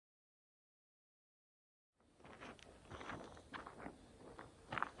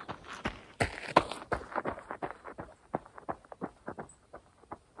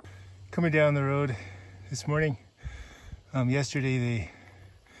coming down the road this morning. Yesterday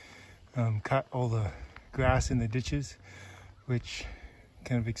they cut all the grass in the ditches, which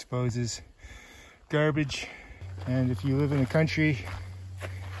kind of exposes garbage. And if you live in the country,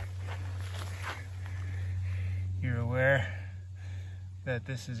 you're aware that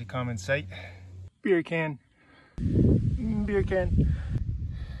this is a common sight. Beer can. Beer can.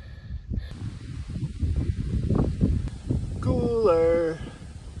 Cooler.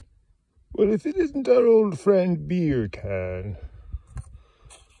 Well, if it isn't our old friend Beer Can.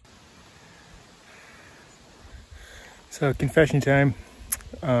 So, confession time.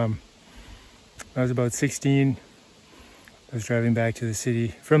 I was about 16. I was driving back to the city,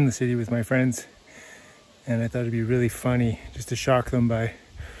 from the city with my friends, and I thought it'd be really funny just to shock them by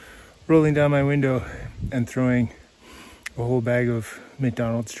rolling down my window and throwing a whole bag of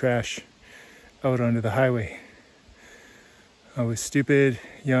McDonald's trash out onto the highway. I was stupid,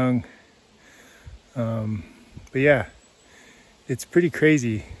 young, but yeah, it's pretty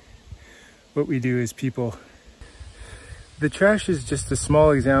crazy what we do as people. The trash is just a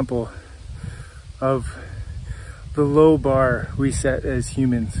small example of the low bar we set as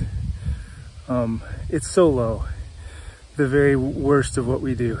humans. It's so low, the very worst of what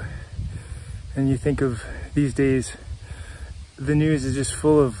we do. And you think of these days, the news is just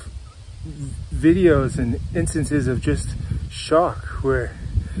full of videos and instances of just shock where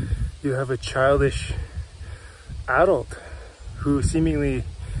you have a childish adult who seemingly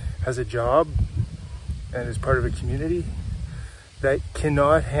has a job and is part of a community that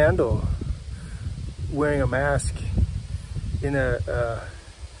cannot handle wearing a mask in a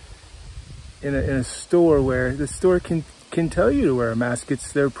store where the store can tell you to wear a mask.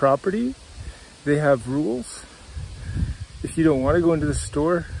 It's their property. They have rules. If you don't want to go into the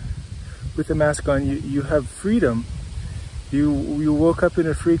store with a mask on, you have freedom. You woke up in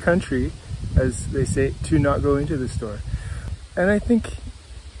a free country, as they say, to not go into the store. And I think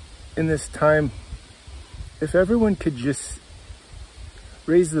in this time, if everyone could just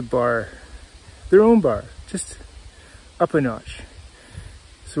raise the bar, their own bar, just up a notch.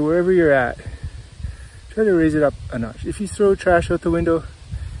 So wherever you're at, try to raise it up a notch. If you throw trash out the window,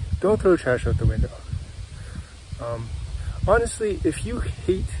 don't throw trash out the window. Honestly, if you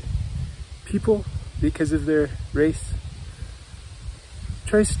hate people because of their race,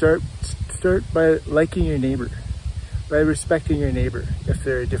 start by liking your neighbor, by respecting your neighbor if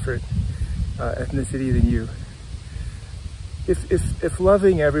they're a different ethnicity than you. If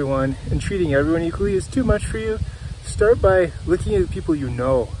loving everyone and treating everyone equally is too much for you, start by looking at the people you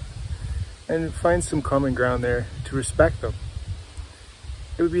know and find some common ground there to respect them.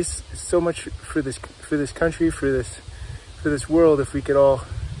 It would be so much for this country, for this world, if we could all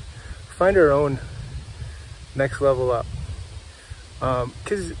find our own next level up.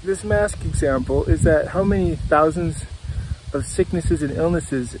 Because this mask example is that how many thousands of sicknesses and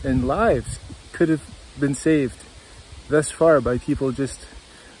illnesses and lives could have been saved thus far by people just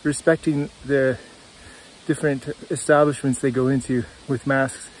respecting the different establishments they go into with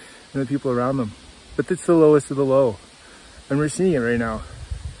masks and the people around them. But that's the lowest of the low, and we're seeing it right now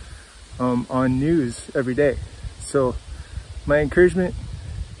on news every day. So my encouragement,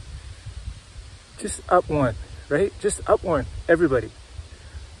 just up one, right? Just up one, everybody.